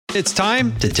It's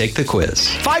time to take the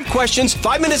quiz. 5 questions,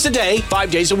 5 minutes a day,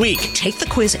 5 days a week. Take the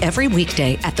quiz every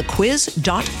weekday at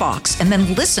thequiz.fox and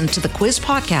then listen to the quiz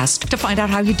podcast to find out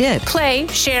how you did. Play,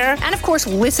 share, and of course,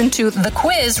 listen to the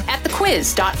quiz at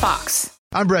thequiz.fox.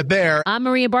 I'm Brett Baer. I'm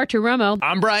Maria Bartiromo.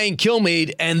 I'm Brian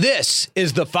Kilmeade, and this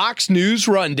is the Fox News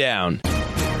Rundown.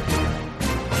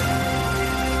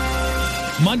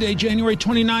 Monday, January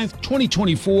 29th,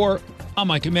 2024. I'm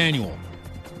Mike Emanuel.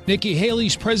 Nikki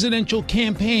Haley's presidential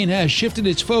campaign has shifted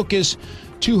its focus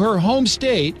to her home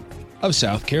state of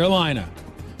South Carolina,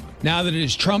 now that it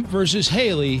is Trump versus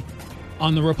Haley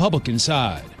on the Republican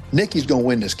side. Nikki's going to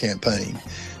win this campaign.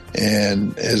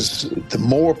 And as the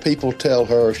more people tell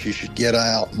her she should get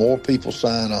out, more people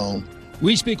sign on.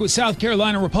 We speak with South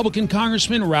Carolina Republican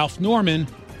Congressman Ralph Norman,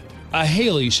 a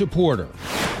Haley supporter.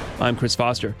 I'm Chris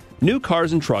Foster. New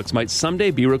cars and trucks might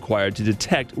someday be required to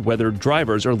detect whether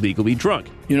drivers are legally drunk.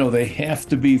 You know, they have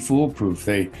to be foolproof.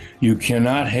 You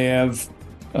cannot have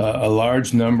a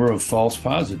large number of false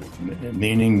positives,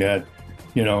 meaning that,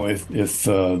 you know, if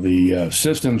the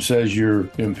system says you're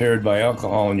impaired by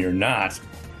alcohol and you're not,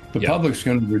 the public's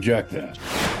going to reject that.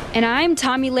 And I'm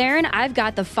Tommy Lahren. I've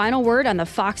got the final word on the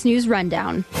Fox News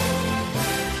Rundown.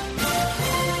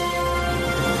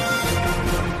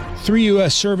 3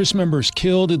 U.S. service members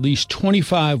killed, at least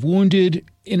 25 wounded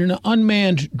in an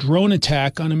unmanned drone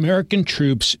attack on American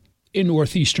troops in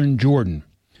northeastern Jordan.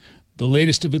 The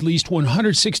latest of at least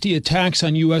 160 attacks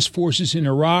on U.S. forces in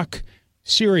Iraq,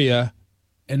 Syria,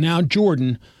 and now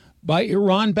Jordan by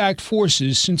Iran-backed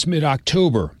forces since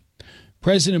mid-October.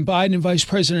 President Biden and Vice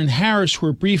President Harris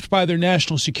were briefed by their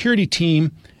national security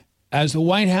team as the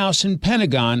White House and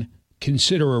Pentagon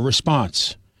consider a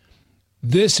response.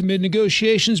 This amid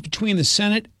negotiations between the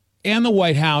Senate and the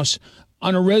White House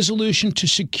on a resolution to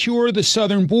secure the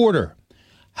southern border.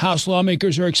 House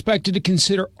lawmakers are expected to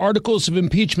consider articles of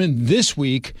impeachment this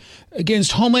week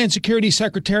against Homeland Security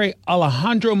Secretary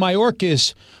Alejandro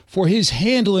Mayorkas for his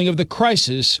handling of the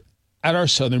crisis at our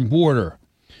southern border.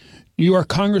 New York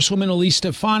Congresswoman Elise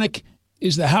Stefanik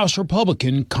is the House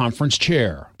Republican Conference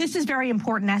Chair. This is very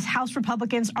important as House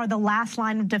Republicans are the last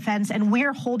line of defense, and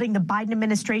we're holding the Biden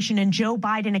administration and Joe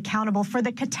Biden accountable for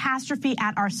the catastrophe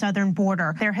at our southern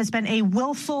border. There has been a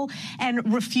willful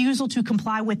and refusal to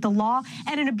comply with the law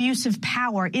and an abuse of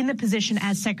power in the position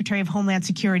as Secretary of Homeland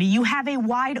Security. You have a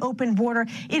wide open border.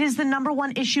 It is the number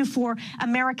one issue for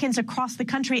Americans across the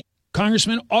country.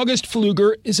 Congressman August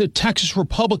Pfluger is a Texas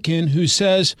Republican who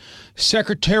says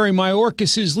Secretary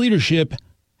Mayorkas' leadership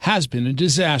has been a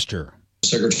disaster.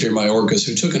 Secretary Mayorkas,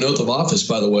 who took an oath of office,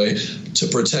 by the way, to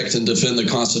protect and defend the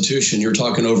Constitution. You're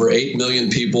talking over 8 million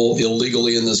people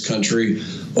illegally in this country,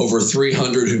 over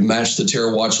 300 who matched the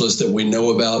terror watch list that we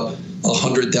know about,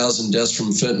 100,000 deaths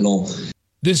from fentanyl.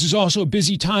 This is also a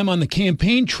busy time on the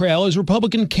campaign trail as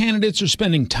Republican candidates are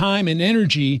spending time and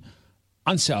energy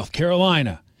on South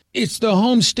Carolina. It's the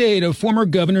home state of former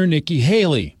Governor Nikki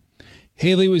Haley.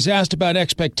 Haley was asked about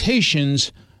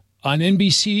expectations on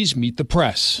NBC's Meet the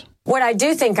Press. What I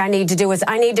do think I need to do is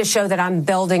I need to show that I'm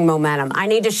building momentum. I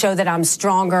need to show that I'm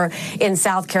stronger in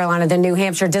South Carolina than New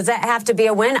Hampshire. Does that have to be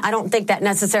a win? I don't think that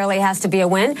necessarily has to be a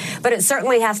win, but it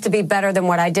certainly has to be better than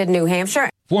what I did in New Hampshire.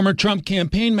 Former Trump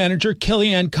campaign manager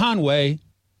Kellyanne Conway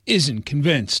isn't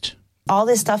convinced. All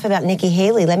this stuff about Nikki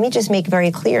Haley, let me just make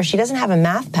very clear, she doesn't have a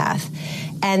math path.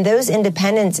 And those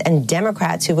independents and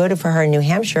Democrats who voted for her in New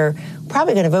Hampshire are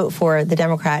probably going to vote for the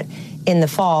Democrat in the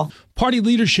fall. Party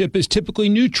leadership is typically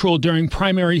neutral during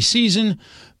primary season,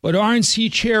 but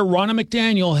RNC Chair Ronna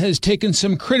McDaniel has taken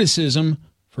some criticism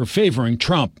for favoring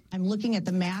Trump. I'm looking at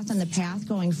the math and the path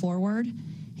going forward,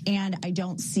 and I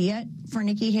don't see it for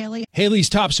Nikki Haley. Haley's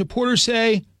top supporters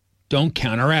say, don't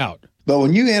count her out. But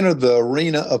when you enter the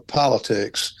arena of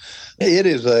politics, it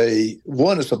is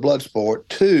it's a blood sport.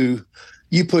 2,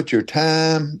 you put your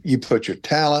time, you put your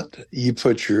talent, you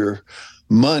put your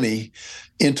money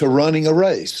into running a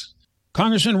race.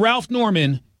 Congressman Ralph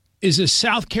Norman is a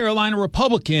South Carolina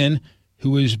Republican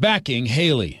who is backing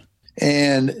Haley.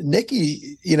 And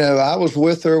Nikki, you know, I was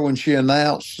with her when she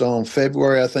announced on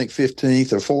February, I think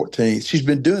 15th or 14th. She's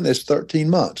been doing this 13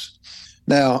 months.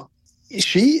 Now,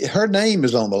 her name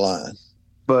is on the line.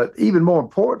 But even more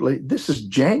importantly, this is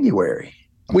January.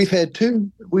 We've had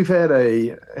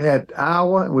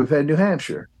Iowa and we've had New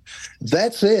Hampshire.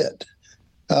 That's it.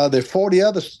 There are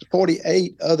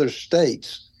 48 other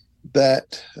states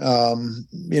that,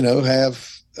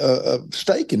 have a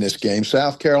stake in this game.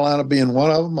 South Carolina being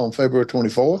one of them on February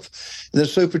 24th, and then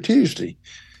Super Tuesday.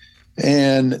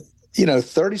 And,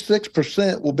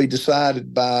 36% will be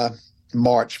decided by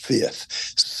March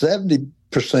 5th.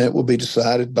 percent will be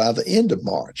decided by the end of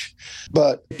March.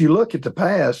 But if you look at the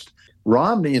past,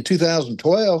 Romney in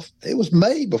 2012, it was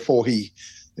May before he,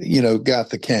 got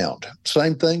the count.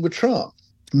 Same thing with Trump,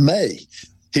 May.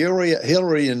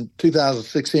 Hillary in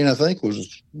 2016, I think,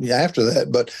 was after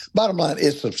that. But bottom line,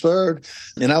 it's absurd.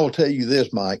 And I will tell you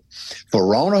this, Mike, for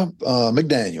Ronna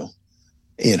McDaniel,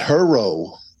 in her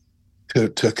role,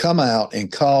 to come out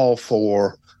and call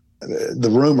for,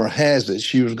 the rumor has it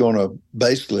she was going to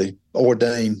basically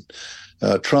ordain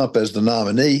Trump as the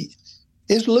nominee,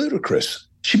 is ludicrous.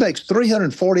 She makes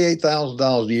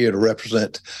 $348,000 a year to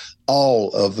represent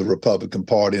all of the Republican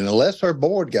Party. And unless her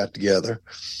board got together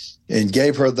and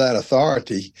gave her that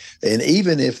authority, and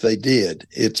even if they did,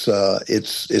 it's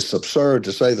absurd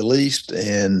to say the least.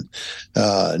 And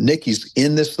Nikki's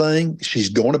in this thing. She's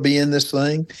going to be in this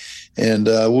thing. And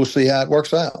we'll see how it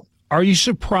works out. Are you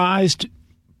surprised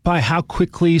by how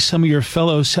quickly some of your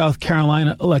fellow South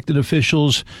Carolina elected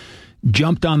officials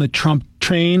jumped on the Trump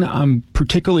train? I'm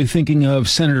particularly thinking of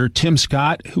Senator Tim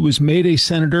Scott, who was made a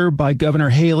senator by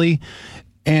Governor Haley,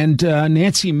 and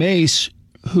Nancy Mace,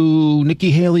 who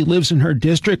Nikki Haley lives in her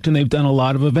district, and they've done a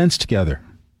lot of events together.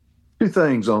 Two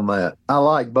things on that. I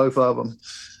like both of them.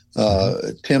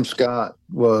 Tim Scott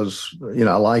was,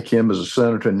 I like him as a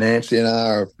senator. Nancy and I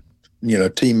are,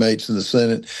 teammates in the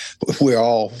Senate. We're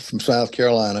all from South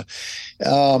Carolina.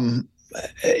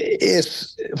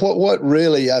 It's what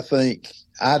really I think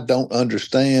I don't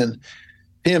understand.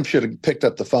 Tim should have picked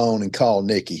up the phone and called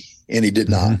Nikki, and he did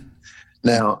not.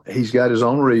 Now, he's got his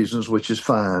own reasons, which is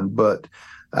fine, but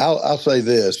I'll say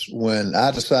this. When I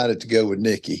decided to go with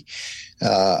Nikki,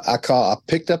 I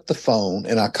picked up the phone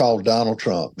and I called Donald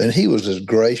Trump, and he was as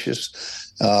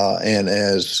gracious and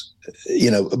as,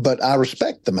 but I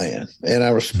respect the man, and I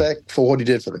respect for what he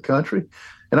did for the country.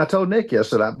 And I told Nikki, I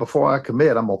said, before I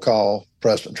commit, I'm going to call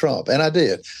President Trump. And I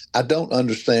did. I don't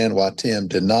understand why Tim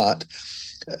did not.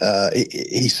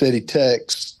 He said he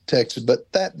texted. But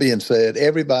that being said,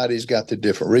 everybody's got their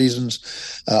different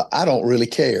reasons. I don't really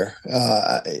care.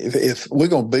 If we're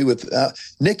going to be with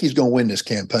Nikki's going to win this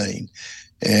campaign.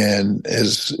 And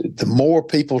as the more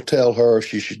people tell her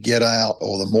she should get out,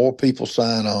 or the more people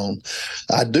sign on,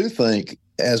 I do think,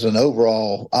 as an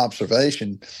overall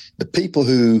observation, the people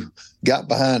who got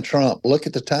behind Trump, look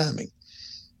at the timing.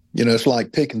 It's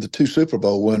like picking the two Super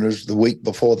Bowl winners the week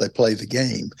before they play the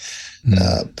game.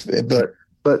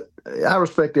 But I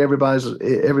respect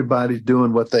everybody's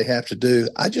doing what they have to do.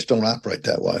 I just don't operate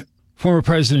that way. Former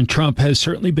President Trump has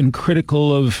certainly been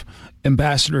critical of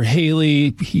Ambassador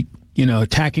Haley. He,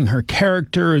 attacking her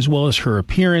character as well as her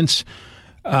appearance.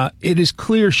 It is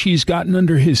clear she's gotten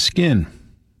under his skin.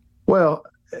 Well,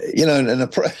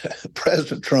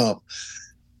 President Trump,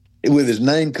 with his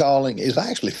name calling, is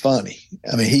actually funny.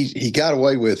 I mean, he got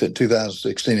away with it in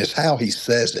 2016. It's how he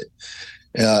says it.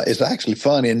 It's actually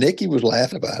funny. And Nikki was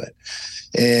laughing about it.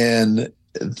 And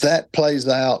that plays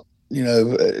out,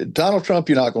 Donald Trump,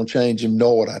 you're not going to change him,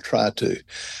 nor would I try to.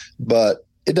 But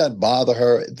it doesn't bother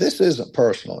her. This isn't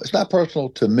personal. It's not personal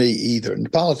to me either.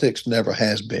 And politics never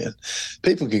has been.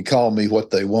 People can call me what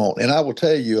they want. And I will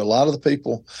tell you, a lot of the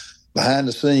people behind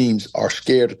the scenes are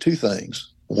scared of two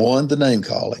things. One, the name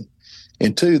calling.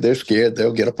 And two, they're scared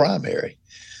they'll get a primary.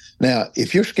 Now,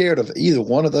 if you're scared of either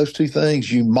one of those two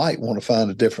things, you might want to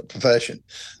find a different profession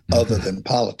other than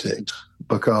politics,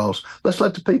 because let's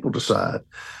let the people decide.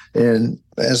 And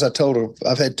as I told her,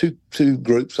 I've had two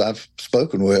groups I've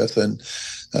spoken with, and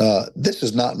this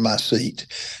is not my seat.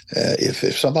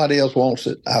 If somebody else wants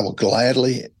it, I will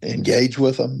gladly engage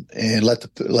with them and let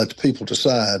the people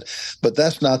decide. But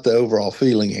that's not the overall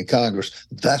feeling in Congress.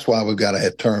 That's why we've got to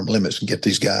have term limits and get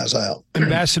these guys out.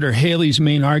 Ambassador Haley's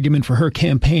main argument for her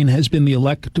campaign has been the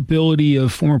electability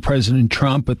of former President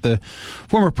Trump, but the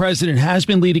former president has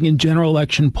been leading in general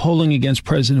election polling against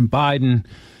President Biden.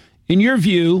 In your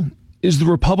view, is the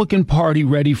Republican Party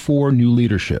ready for new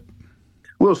leadership?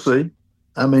 We'll see.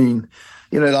 I mean,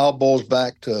 it all boils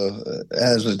back to,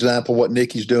 as an example, what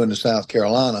Nikki's doing in South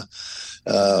Carolina.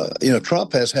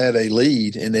 Trump has had a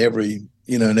lead in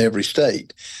every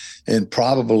state, and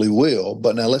probably will.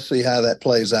 But now let's see how that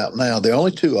plays out now. There are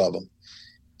only two of them.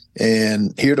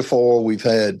 And heretofore, we've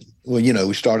had,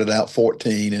 we started out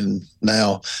 14, and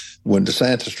now when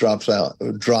DeSantis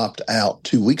dropped out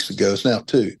 2 weeks ago, it's now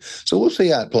 2. So we'll see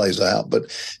how it plays out. But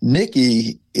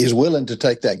Nikki is willing to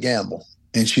take that gamble,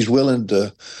 and she's willing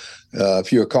to,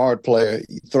 if you're a card player,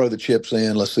 throw the chips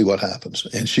in, let's see what happens,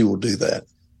 and she will do that.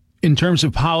 In terms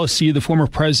of policy, the former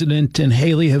president and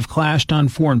Haley have clashed on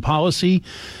foreign policy,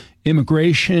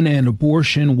 immigration, and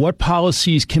abortion. What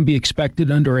policies can be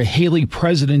expected under a Haley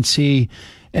presidency,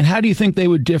 and how do you think they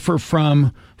would differ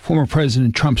from former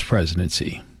President Trump's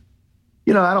presidency?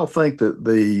 I don't think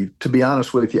that to be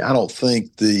honest with you, I don't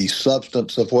think the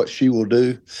substance of what she will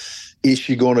do. Is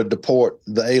she going to deport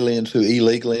the aliens who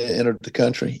illegally entered the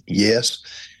country? Yes.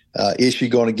 Is she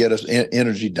going to get us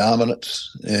energy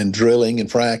dominance and drilling and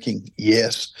fracking?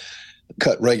 Yes.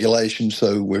 Cut regulations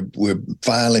so we're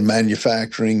finally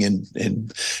manufacturing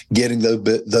and getting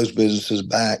those businesses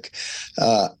back.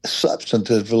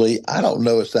 Substantively, I don't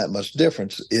know it's that much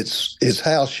difference. It's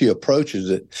how she approaches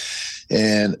it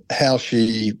and how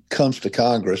she comes to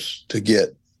Congress to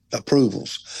get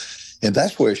approvals. And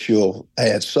that's where she'll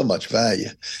add so much value.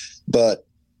 But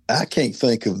I can't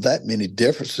think of that many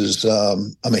differences.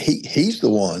 He's the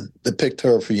one that picked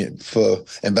her for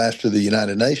ambassador to the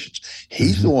United Nations.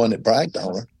 He's the one that bragged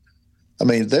on her. I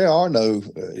mean, there are no,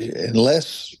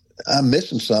 unless I'm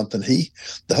missing something.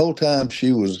 The whole time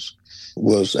she was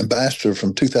ambassador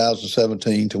from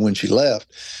 2017 to when she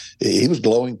left, he was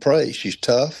glowing praise. She's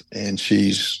tough and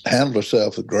she's handled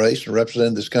herself with grace and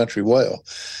represented this country well.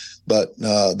 But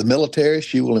the military,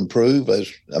 she will improve.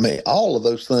 All of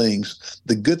those things,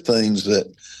 the good things that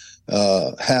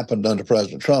happened under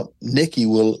President Trump, Nikki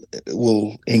will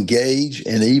engage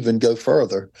and even go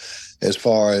further as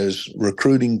far as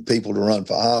recruiting people to run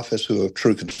for office who are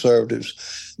true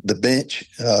conservatives. The bench,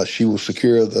 she will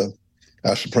secure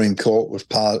our Supreme Court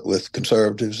with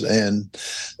conservatives, and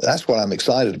that's what I'm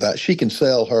excited about. She can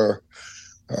sell her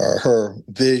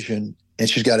vision, and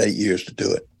she's got 8 years to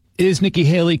do it. Is Nikki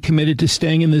Haley committed to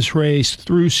staying in this race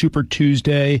through Super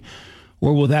Tuesday,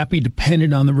 or will that be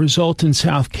dependent on the result in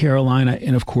South Carolina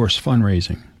and, of course,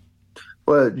 fundraising?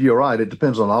 Well, you're right. It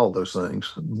depends on all those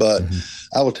things. But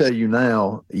I will tell you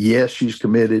now, yes, she's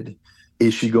committed.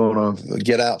 Is she going to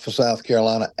get out for South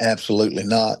Carolina? Absolutely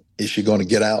not. Is she going to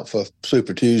get out for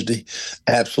Super Tuesday?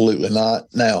 Absolutely not.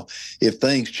 Now, if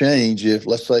things change, if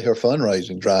let's say her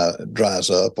fundraising dries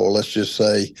up, or let's just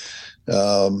say,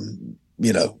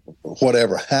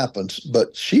 whatever happens,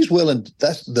 but she's willing.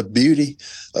 That's the beauty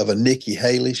of a Nikki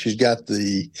Haley. She's got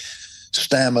the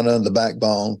stamina and the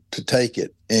backbone to take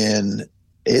it. And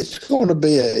it's going to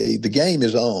be the game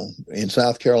is on in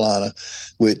South Carolina,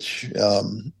 which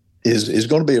is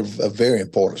going to be a very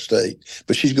important state.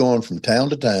 But she's going from town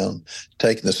to town,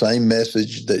 taking the same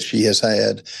message that she has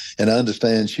had. And I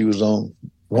understand she was on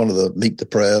one of the Meet the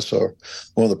Press or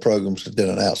one of the programs that did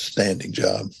an outstanding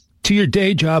job. To your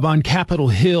day job on Capitol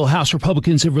Hill, House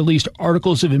Republicans have released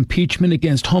articles of impeachment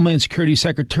against Homeland Security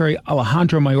Secretary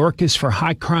Alejandro Mayorkas for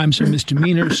high crimes and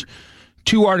misdemeanors.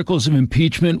 2 articles of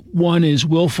impeachment. 1 is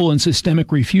willful and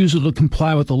systemic refusal to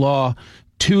comply with the law.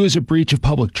 2 is a breach of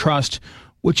public trust.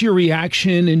 What's your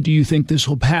reaction, and do you think this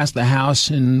will pass the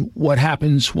House, and what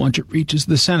happens once it reaches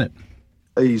the Senate?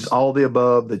 He's all the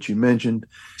above that you mentioned.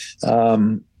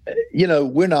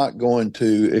 We're not going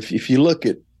to, if you look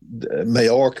at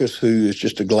Mayorkas, who is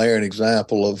just a glaring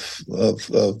example of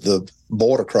the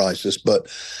border crisis, but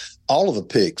all of the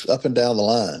picks up and down the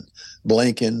line,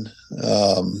 Blinken,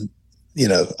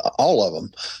 all of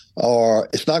them are.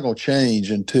 It's not going to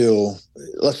change until,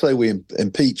 let's say, we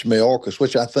impeach Mayorkas,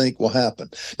 which I think will happen.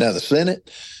 Now, the Senate,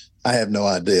 I have no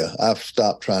idea. I've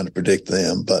stopped trying to predict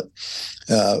them, but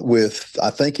I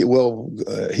think he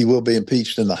will be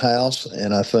impeached in the House,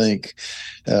 and I think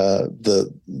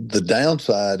the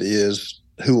downside is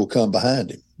who will come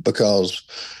behind him, because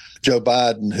Joe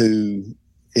Biden, who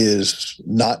is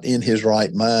not in his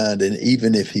right mind, and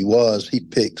even if he was, he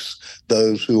picks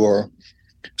those who are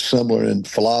similar in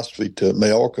philosophy to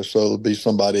Mayorkas, so it'll be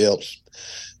somebody else,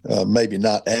 maybe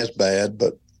not as bad,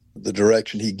 but the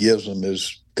direction he gives them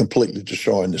is completely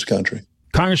destroying this country.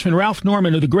 Congressman Ralph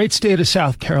Norman of the great state of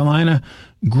South Carolina,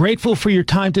 grateful for your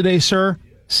time today, sir.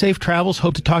 Safe travels.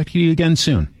 Hope to talk to you again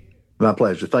soon. My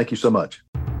pleasure. Thank you so much.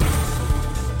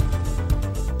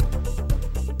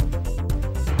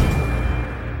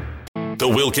 The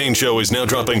Will Cain Show is now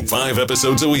dropping 5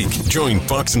 episodes a week. Join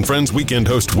Fox & Friends weekend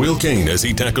host Will Cain as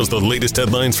he tackles the latest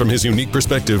headlines from his unique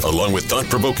perspective, along with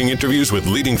thought-provoking interviews with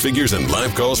leading figures and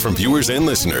live calls from viewers and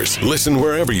listeners. Listen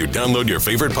wherever you download your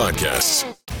favorite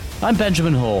podcasts. I'm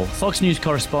Benjamin Hall, Fox News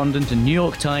correspondent and New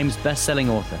York Times best-selling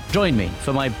author. Join me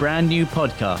for my brand new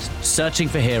podcast, Searching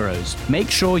for Heroes. Make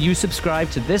sure you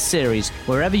subscribe to this series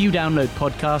wherever you download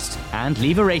podcasts and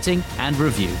leave a rating and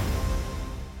review.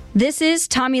 This is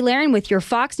Tommy Lahren with your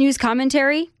Fox News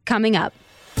commentary coming up.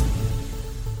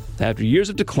 After years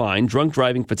of decline, drunk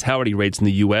driving fatality rates in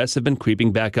the U.S. have been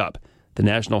creeping back up. The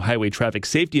National Highway Traffic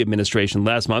Safety Administration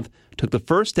last month took the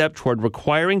first step toward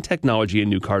requiring technology in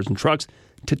new cars and trucks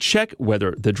to check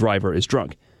whether the driver is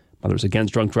drunk. Mothers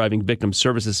Against Drunk Driving Victim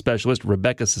Services Specialist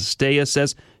Rebecca Sestea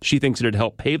says she thinks it'd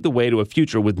help pave the way to a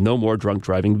future with no more drunk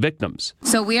driving victims.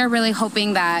 So we are really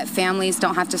hoping that families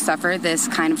don't have to suffer this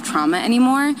kind of trauma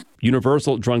anymore.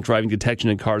 Universal drunk driving detection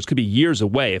in cars could be years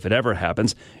away if it ever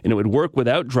happens, and it would work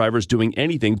without drivers doing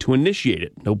anything to initiate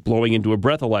it. No blowing into a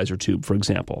breathalyzer tube, for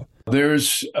example.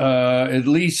 There's at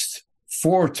least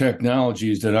 4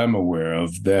 technologies that I'm aware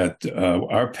of that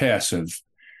are passive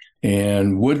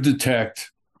and would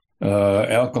detect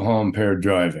alcohol-impaired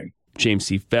driving. James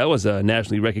C. Fell is a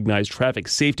nationally recognized traffic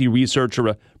safety researcher,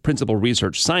 a principal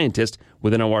research scientist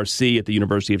with NORC at the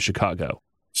University of Chicago.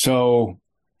 So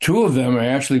 2 of them are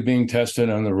actually being tested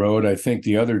on the road. I think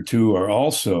the other 2 are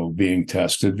also being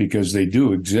tested because they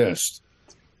do exist.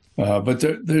 But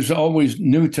there's always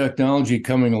new technology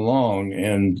coming along,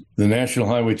 and the National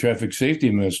Highway Traffic Safety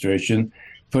Administration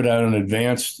put out an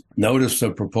advanced notice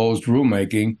of proposed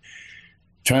rulemaking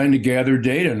trying to gather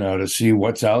data now to see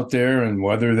what's out there and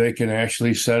whether they can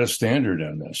actually set a standard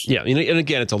on this. Yeah, and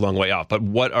again, it's a long way off. But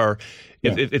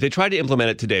if they tried to implement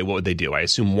it today, what would they do? I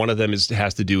assume one of them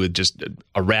has to do with just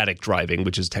erratic driving,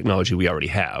 which is technology we already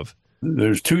have.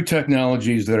 There's 2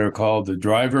 technologies that are called the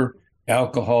Driver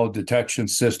Alcohol Detection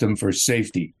System for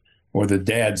Safety, or the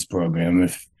DADS program.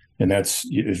 If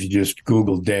you just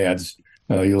Google DADS,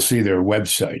 you'll see their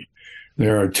website.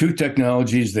 There are 2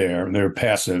 technologies there. They're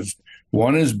passive.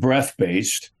 One is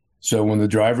breath-based, so when the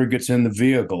driver gets in the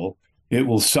vehicle, it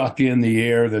will suck in the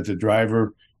air that the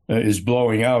driver is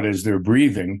blowing out as they're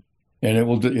breathing, and it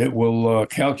will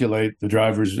calculate the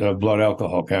driver's blood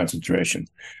alcohol concentration.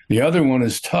 The other one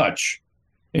is touch,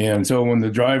 and so when the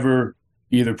driver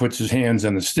either puts his hands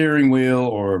on the steering wheel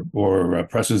or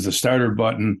presses the starter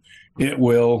button, it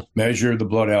will measure the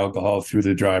blood alcohol through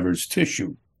the driver's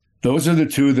tissue. Those are the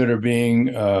 2 that are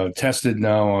being tested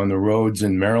now on the roads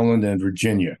in Maryland and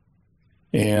Virginia.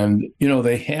 And,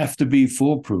 they have to be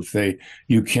foolproof.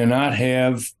 You cannot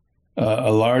have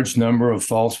a large number of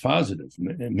false positives,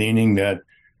 meaning that,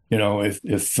 if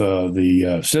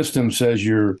the system says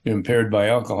you're impaired by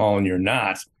alcohol and you're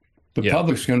not, the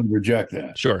public's going to reject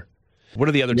that. Sure. What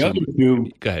are the other 2? Other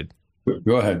 2? Go ahead.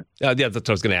 Go ahead. Yeah, that's what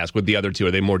I was going to ask. With the other 2,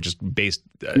 are they more just based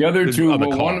the other 2, on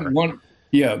the car?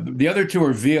 The other 2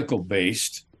 are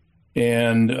vehicle-based,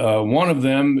 and one of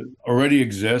them already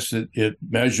exists. It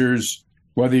measures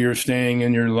whether you're staying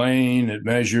in your lane. It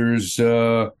measures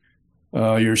your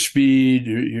speed,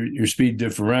 your speed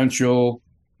differential,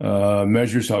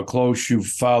 measures how close you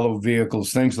follow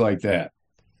vehicles, things like that.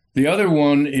 The other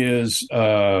one is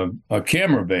a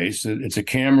camera-based. It's a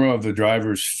camera of the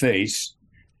driver's face,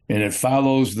 and it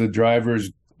follows the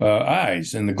driver's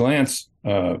eyes and the glance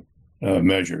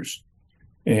measures.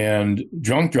 And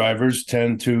drunk drivers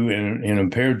and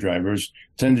impaired drivers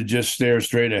tend to just stare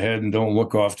straight ahead and don't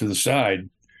look off to the side.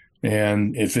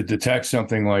 And if it detects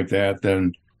something like that,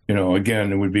 then,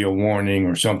 again, it would be a warning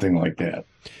or something like that.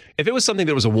 If it was something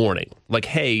that was a warning, like,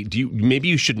 hey, maybe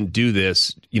you shouldn't do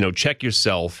this, check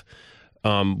yourself.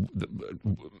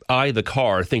 The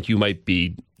car, think you might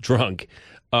be drunk.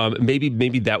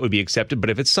 Maybe that would be accepted. But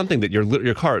if it's something that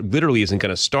your car literally isn't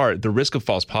going to start, the risk of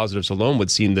false positives alone would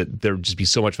seem that there would just be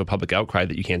so much of a public outcry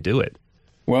that you can't do it.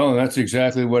 Well, that's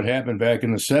exactly what happened back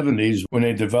in the 70s when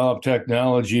they developed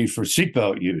technology for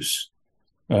seatbelt use.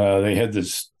 They had the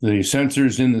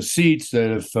sensors in the seats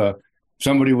that if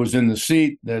somebody was in the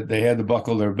seat, that they had to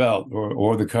buckle their belt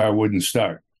or the car wouldn't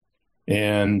start.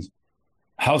 And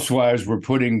housewives were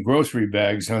putting grocery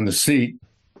bags on the seat,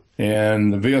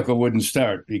 and the vehicle wouldn't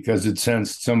start because it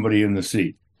sensed somebody in the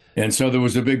seat. And so there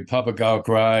was a big public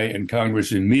outcry, and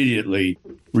Congress immediately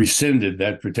rescinded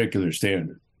that particular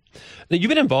standard. Now, you've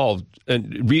been involved,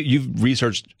 and you've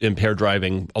researched impaired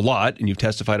driving a lot, and you've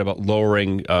testified about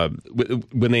lowering,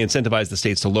 when they incentivize the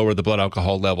states to lower the blood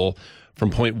alcohol level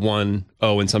from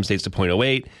 0.10 in some states to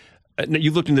 0.08.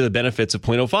 You've looked into the benefits of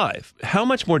 0.05. How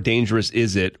much more dangerous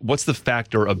is it? What's the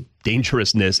factor of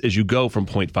dangerousness as you go from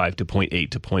 0.5 to 0.8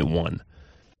 to 0.1?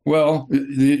 Well,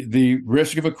 the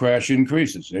risk of a crash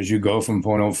increases as you go from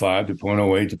 0.05 to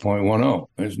 0.08 to 0.10.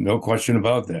 There's no question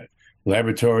about that.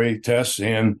 Laboratory tests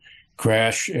and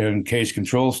crash and case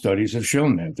control studies have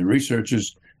shown that. The research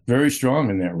is very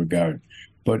strong in that regard.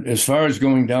 But as far as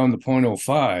going down to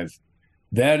 0.05,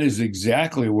 that is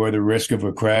exactly where the risk of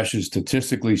a crash is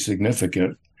statistically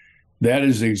significant. That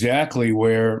is exactly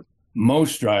where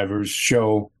most drivers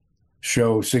show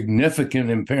significant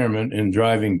impairment in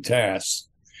driving tasks.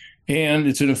 And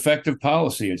it's an effective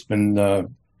policy. It's been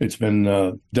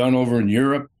done over in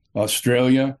Europe,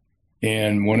 Australia,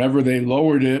 and whenever they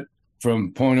lowered it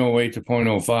from 0.08 to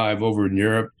 0.05 over in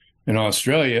Europe and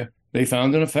Australia, they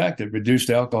found an effect. It reduced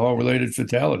alcohol-related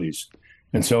fatalities.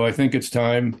 And so I think it's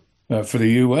time for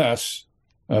the U.S.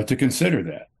 To consider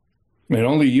that. And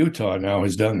only Utah now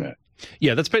has done that.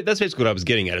 Yeah, that's basically what I was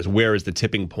getting at, is where is the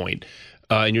tipping point?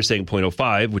 And you're saying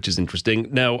 0.05, which is interesting.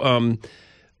 Now,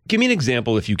 give me an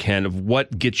example, if you can, of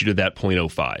what gets you to that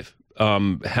 0.05.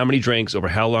 How many drinks over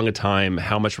how long a time,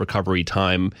 how much recovery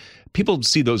time? People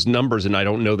see those numbers, and I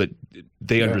don't know that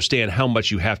they understand how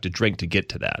much you have to drink to get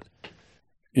to that.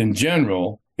 In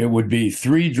general, it would be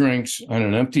 3 drinks on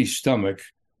an empty stomach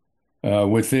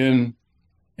within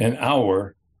an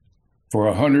hour for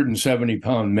a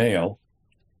 170-pound male,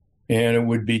 and it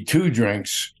would be 2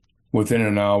 drinks within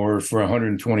an hour for a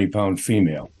 120-pound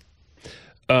female.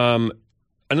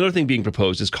 Another thing being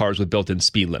proposed is cars with built-in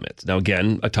speed limits. Now,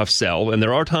 again, a tough sell, and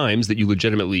there are times that you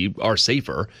legitimately are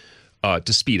safer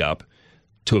to speed up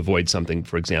to avoid something,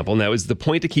 for example. Now, is the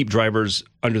point to keep drivers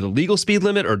under the legal speed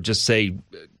limit, or just say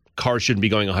cars shouldn't be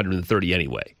going 130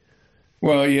 anyway?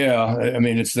 Well, yeah, I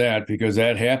mean, it's that, because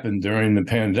that happened during the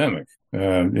pandemic.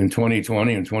 In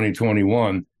 2020 and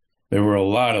 2021, there were a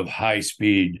lot of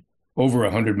high-speed, over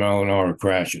 100-mile-an-hour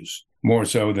crashes, more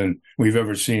so than we've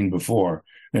ever seen before.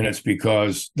 And it's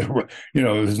because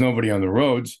there's nobody on the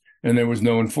roads and there was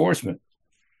no enforcement.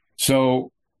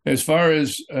 So as far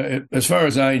as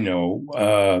I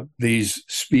know, these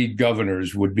speed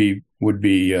governors would be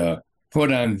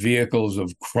put on vehicles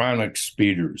of chronic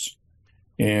speeders,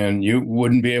 and you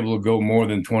wouldn't be able to go more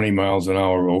than 20 miles an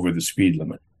hour over the speed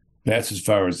limit. That's as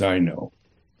far as I know.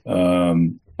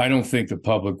 I don't think the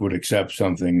public would accept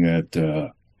something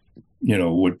that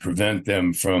would prevent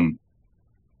them from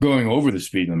going over the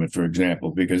speed limit, for example,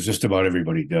 because just about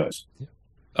everybody does.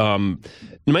 My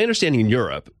understanding in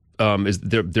Europe is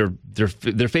they're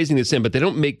phasing this in, but they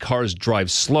don't make cars drive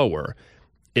slower.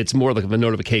 It's more like a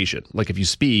notification. Like if you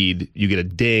speed, you get a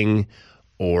ding,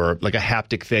 or like a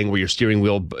haptic thing where your steering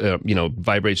wheel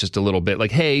vibrates just a little bit.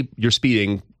 Like, hey, you're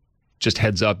speeding. Just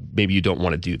heads up, maybe you don't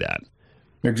want to do that.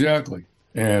 Exactly.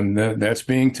 And that's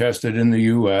being tested in the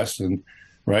U.S. And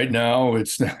right now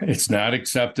it's not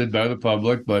accepted by the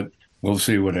public, but we'll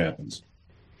see what happens.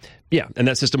 Yeah, and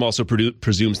that system also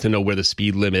presumes to know what the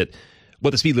speed limit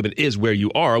is where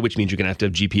you are, which means you're going to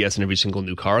have GPS in every single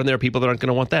new car, and there are people that aren't going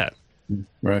to want that.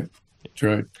 Right. That's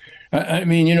right. I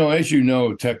mean, as you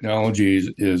know, technology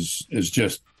is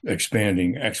just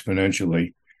expanding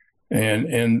exponentially.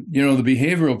 And the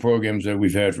behavioral programs that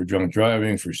we've had for drunk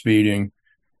driving, for speeding,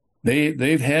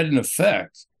 they've had an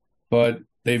effect, but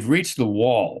they've reached the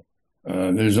wall.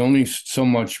 There's only so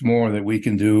much more that we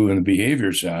can do in the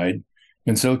behavior side.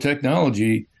 And so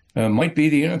technology might be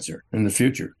the answer in the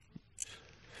future.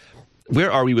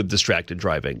 Where are we with distracted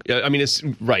driving? I mean, it's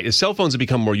right. As cell phones have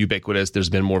become more ubiquitous, there's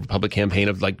been more of a public campaign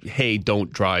of like, hey,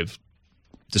 don't drive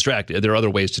distracted. There are other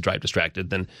ways to drive distracted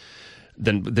than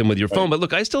with your phone. But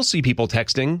look, I still see people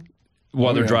texting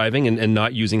while they're driving and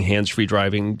not using hands-free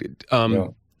driving.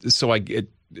 So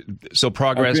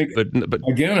progress, but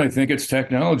again, I think it's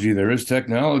technology. There is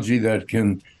technology that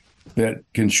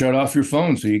can shut off your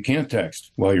phone so you can't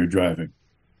text while you're driving.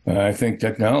 I think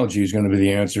technology is going to be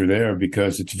the answer there,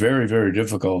 because it's very, very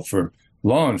difficult for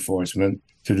law enforcement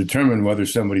to determine whether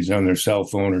somebody's on their cell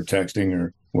phone or texting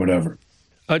or whatever.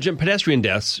 Jim, pedestrian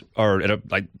deaths are at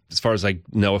as far as I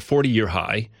know, a 40-year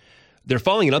high. They're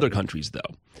falling in other countries, though.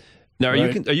 Now, are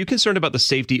you concerned about the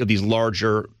safety of these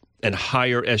larger and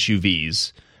higher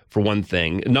SUVs, for one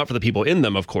thing? Not for the people in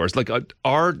them, of course. Like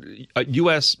our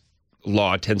U.S.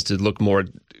 law tends to look more.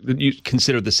 You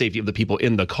consider the safety of the people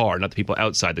in the car, not the people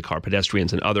outside the car,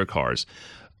 pedestrians and other cars.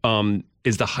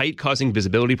 Is the height causing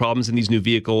visibility problems in these new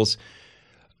vehicles?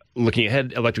 Looking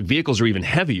ahead, electric vehicles are even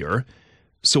heavier.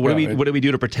 So what do we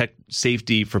do to protect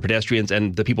safety for pedestrians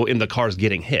and the people in the cars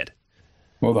getting hit?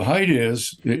 Well, the height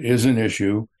is an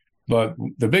issue, but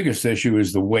the biggest issue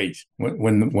is the weight.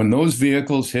 When those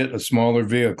vehicles hit a smaller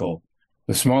vehicle,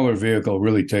 the smaller vehicle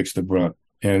really takes the brunt,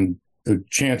 and the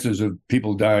chances of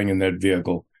people dying in that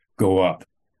vehicle go up.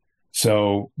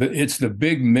 So it's the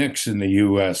big mix in the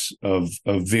U.S. of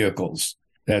vehicles.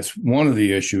 That's one of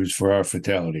the issues for our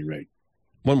fatality rate.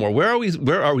 One more. Where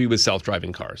are we with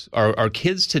self-driving cars? Are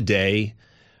kids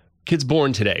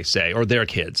born today, say, or their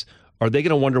kids, are they going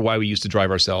to wonder why we used to drive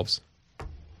ourselves?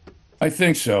 I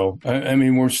think so. I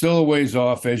mean, we're still a ways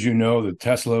off. As you know, the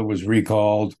Tesla was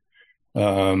recalled.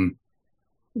 We're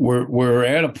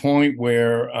at a point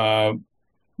where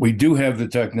we do have the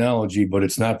technology, but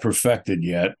it's not perfected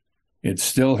yet. It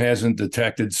still hasn't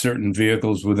detected certain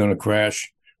vehicles within a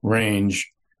crash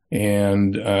range.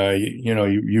 And,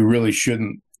 you really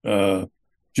shouldn't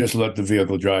just let the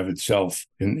vehicle drive itself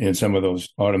in some of those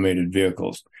automated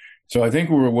vehicles. So I think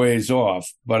we're a ways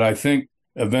off, but I think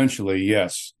eventually,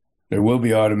 yes, there will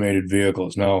be automated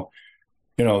vehicles. Now,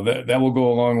 that will go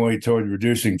a long way toward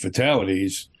reducing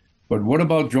fatalities, but what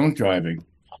about drunk driving?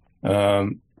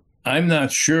 I'm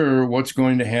not sure what's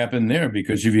going to happen there,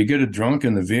 because if you get a drunk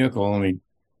in the vehicle, I mean,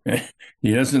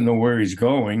 he doesn't know where he's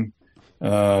going,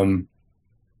 and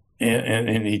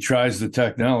he tries the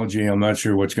technology, I'm not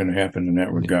sure what's going to happen in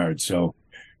that regard. So,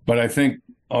 but I think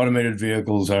automated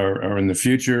vehicles are in the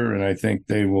future, and I think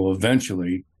they will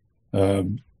eventually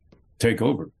take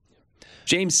over.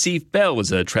 James C. Bell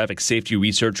is a traffic safety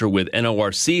researcher with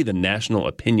NORC, the National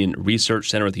Opinion Research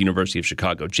Center at the University of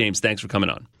Chicago. James, thanks for coming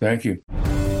on. Thank you.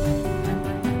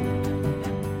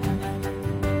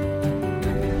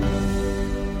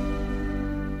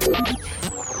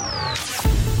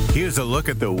 Here's a look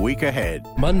at the week ahead.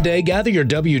 Monday, gather your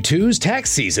W-2s.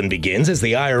 Tax season begins as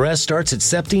the IRS starts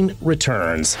accepting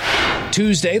returns.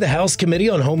 Tuesday, the House Committee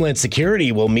on Homeland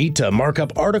Security will meet to mark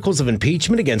up articles of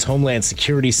impeachment against Homeland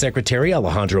Security Secretary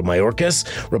Alejandro Mayorkas.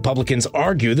 Republicans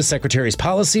argue the secretary's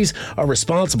policies are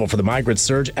responsible for the migrant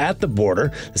surge at the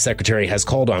border. The secretary has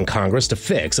called on Congress to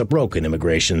fix a broken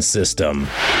immigration system.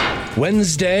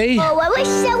 Wednesday. Oh, I wish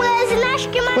I was an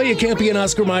Oscar Mayer. Well, you can't be an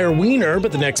Oscar Mayer wiener,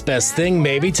 but the next best thing,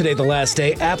 maybe. Today, the last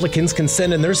day, applicants can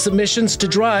send in their submissions to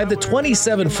drive the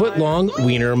 27-foot-long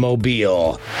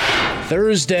Wienermobile.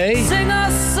 Thursday, sing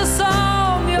us a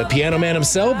song. The piano man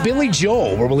himself, Billy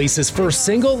Joel, will release his first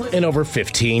single in over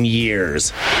 15 years.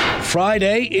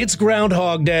 Friday, it's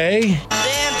Groundhog Day.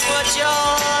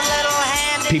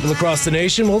 People across the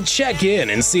nation will check in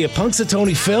and see if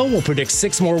Punxsutawney Phil will predict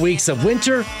 6 more weeks of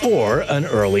winter or an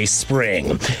early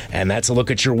spring. And that's a look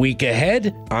at your week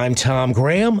ahead. I'm Tom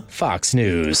Graham, Fox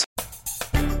News.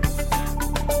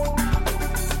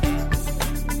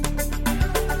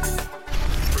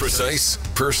 Precise,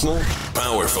 personal,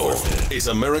 powerful. It's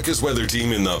America's weather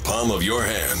team in the palm of your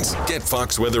hands. Get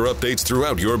Fox weather updates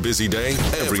throughout your busy day,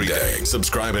 every day.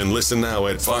 Subscribe and listen now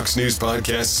at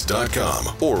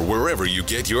foxnewspodcasts.com or wherever you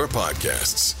get your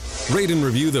podcasts. Rate and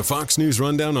review the Fox News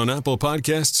Rundown on Apple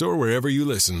Podcasts or wherever you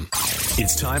listen.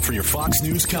 It's time for your Fox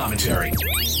News commentary.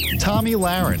 Tomi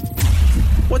Lahren.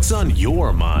 What's on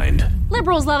your mind?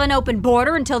 Liberals love an open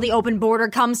border until the open border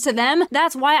comes to them.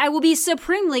 That's why I will be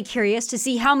supremely curious to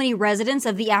see how many residents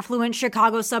of the affluent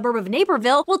Chicago suburb of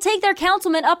Naperville will take their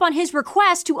councilman up on his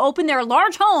request to open their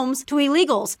large homes to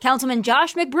illegals. Councilman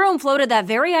Josh McBroom floated that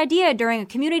very idea during a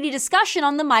community discussion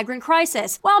on the migrant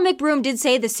crisis. While McBroom did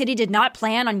say the city did not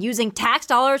plan on using tax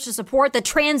dollars to support the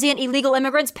transient illegal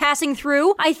immigrants passing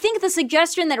through, I think the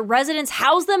suggestion that residents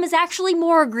house them is actually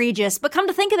more egregious. But come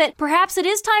to think of it, perhaps it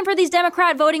is time for these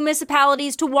Democrat voting municipalities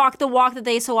to walk the walk that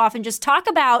they so often just talk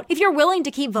about. If you're willing to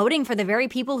keep voting for the very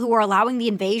people who are allowing the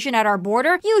invasion at our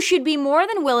border, you should be more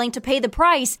than willing to pay the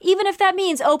price, even if that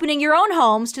means opening your own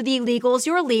homes to the illegals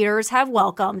your leaders have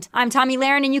welcomed. I'm Tomi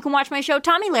Lahren, and you can watch my show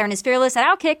Tomi Lahren is Fearless at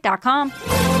Outkick.com.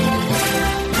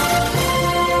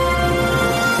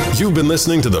 You've been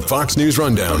listening to the Fox News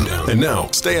Rundown. And now,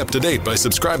 stay up to date by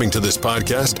subscribing to this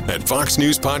podcast at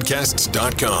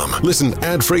foxnewspodcasts.com. Listen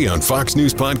ad-free on Fox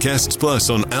News Podcasts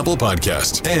Plus on Apple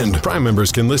Podcasts. And Prime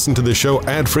members can listen to the show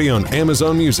ad-free on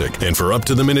Amazon Music. And for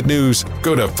up-to-the-minute news,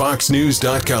 go to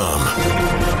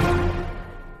foxnews.com.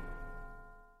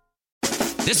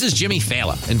 This is Jimmy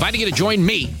Fallon, inviting you to join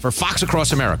me for Fox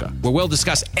Across America, where we'll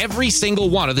discuss every single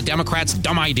one of the Democrats'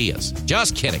 dumb ideas.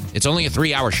 Just kidding. It's only a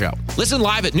 3-hour show. Listen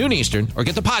live at noon Eastern or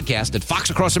get the podcast at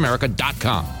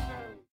foxacrossamerica.com.